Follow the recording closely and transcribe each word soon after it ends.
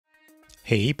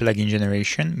Hey plugin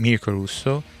generation, Mirko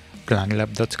Russo,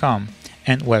 klanglab.com,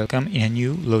 and welcome in a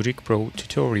new Logic Pro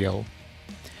tutorial.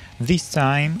 This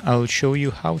time I'll show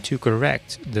you how to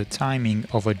correct the timing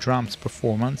of a drum's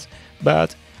performance,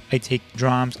 but I take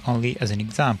drums only as an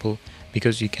example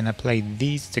because you can apply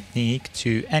this technique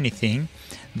to anything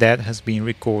that has been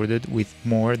recorded with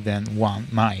more than one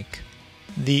mic.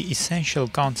 The essential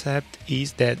concept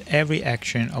is that every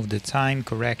action of the time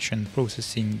correction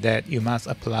processing that you must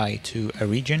apply to a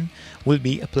region will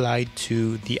be applied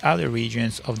to the other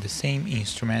regions of the same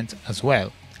instrument as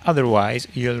well. Otherwise,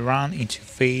 you'll run into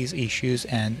phase issues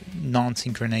and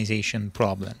non-synchronization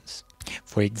problems.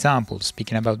 For example,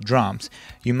 speaking about drums,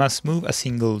 you must move a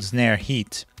single snare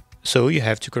hit. So you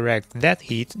have to correct that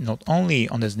hit not only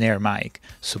on the snare mic,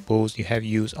 suppose you have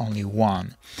used only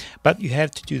one, but you have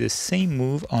to do the same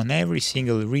move on every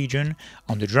single region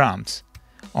on the drums,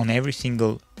 on every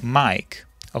single mic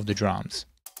of the drums.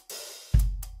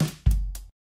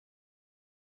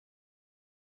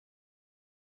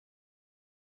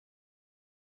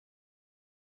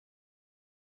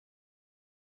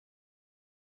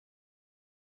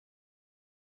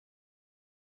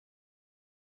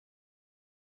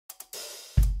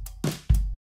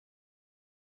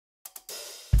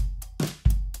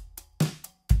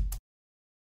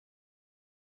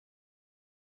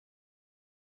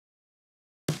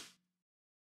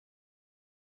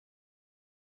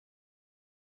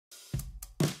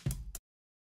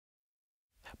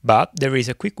 But there is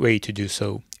a quick way to do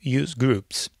so. Use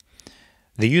groups.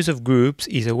 The use of groups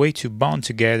is a way to bond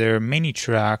together many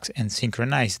tracks and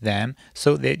synchronize them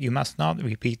so that you must not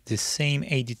repeat the same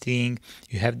editing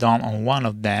you have done on one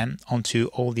of them onto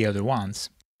all the other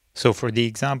ones. So for the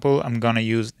example, I'm gonna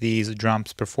use these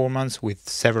drums performance with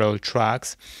several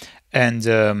tracks, and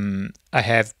I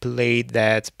have played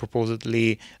that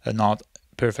purportedly not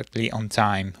perfectly on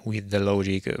time with the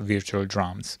Logic virtual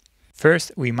drums.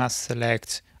 First, we must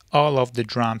select all of the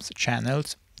drums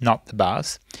channels, not the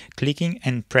bass, clicking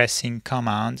and pressing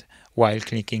Command while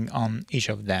clicking on each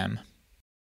of them.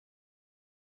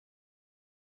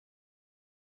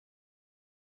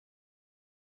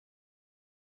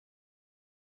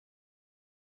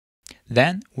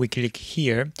 Then we click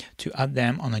here to add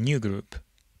them on a new group.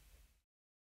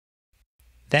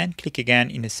 Then click again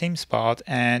in the same spot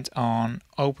and on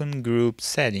Open Group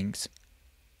Settings.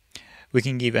 We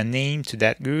can give a name to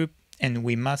that group, and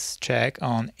we must check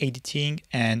on Editing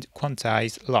and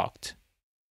Quantize Locked.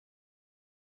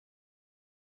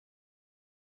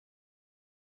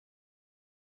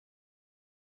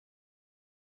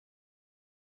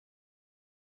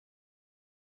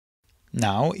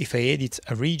 Now, if I edit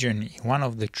a region in one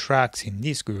of the tracks in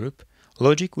this group,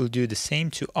 Logic will do the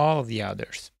same to all of the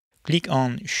others. Click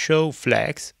on Show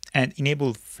Flex and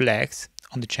enable Flex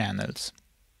on the channels.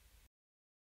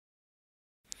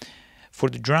 For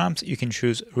the drums, you can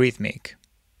choose Rhythmic.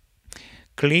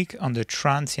 Click on the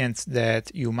transients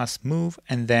that you must move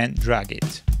and then drag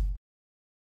it.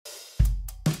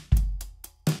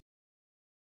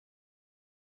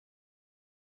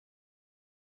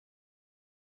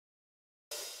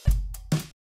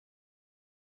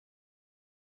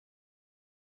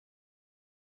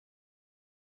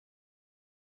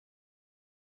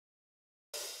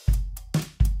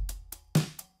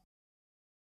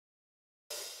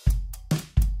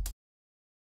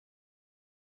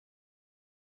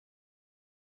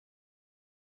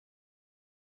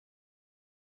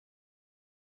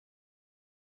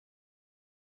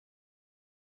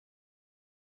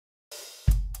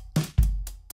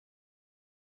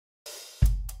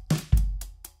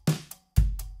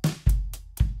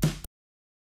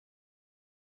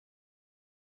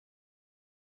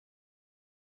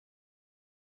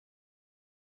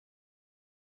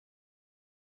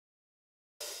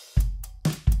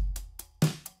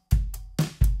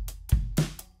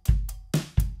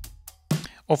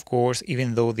 Of course,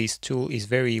 even though this tool is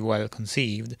very well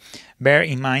conceived, bear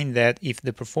in mind that if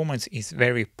the performance is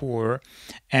very poor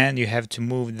and you have to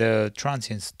move the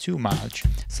transients too much,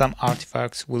 some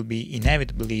artifacts will be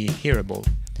inevitably hearable.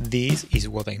 This is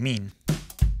what I mean.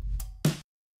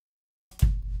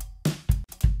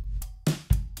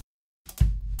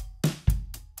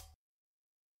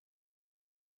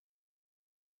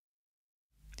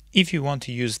 If you want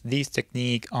to use this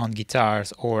technique on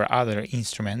guitars or other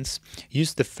instruments,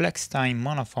 use the flex time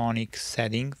monophonic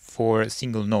setting for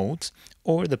single notes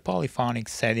or the polyphonic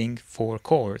setting for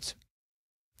chords.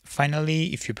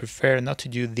 Finally, if you prefer not to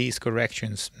do these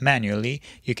corrections manually,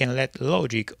 you can let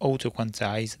Logic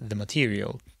auto-quantize the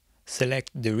material. Select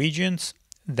the regions,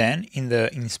 then in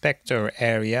the inspector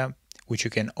area, which you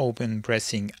can open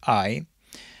pressing I,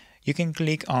 You can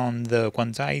click on the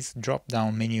Quantize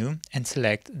drop-down menu and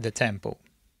select the tempo.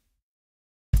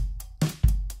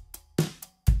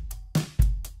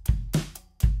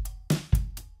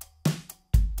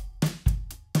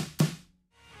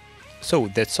 So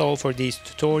that's all for this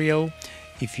tutorial.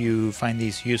 If you find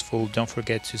this useful, don't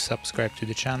forget to subscribe to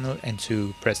the channel and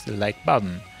to press the like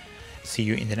button. See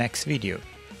you in the next video.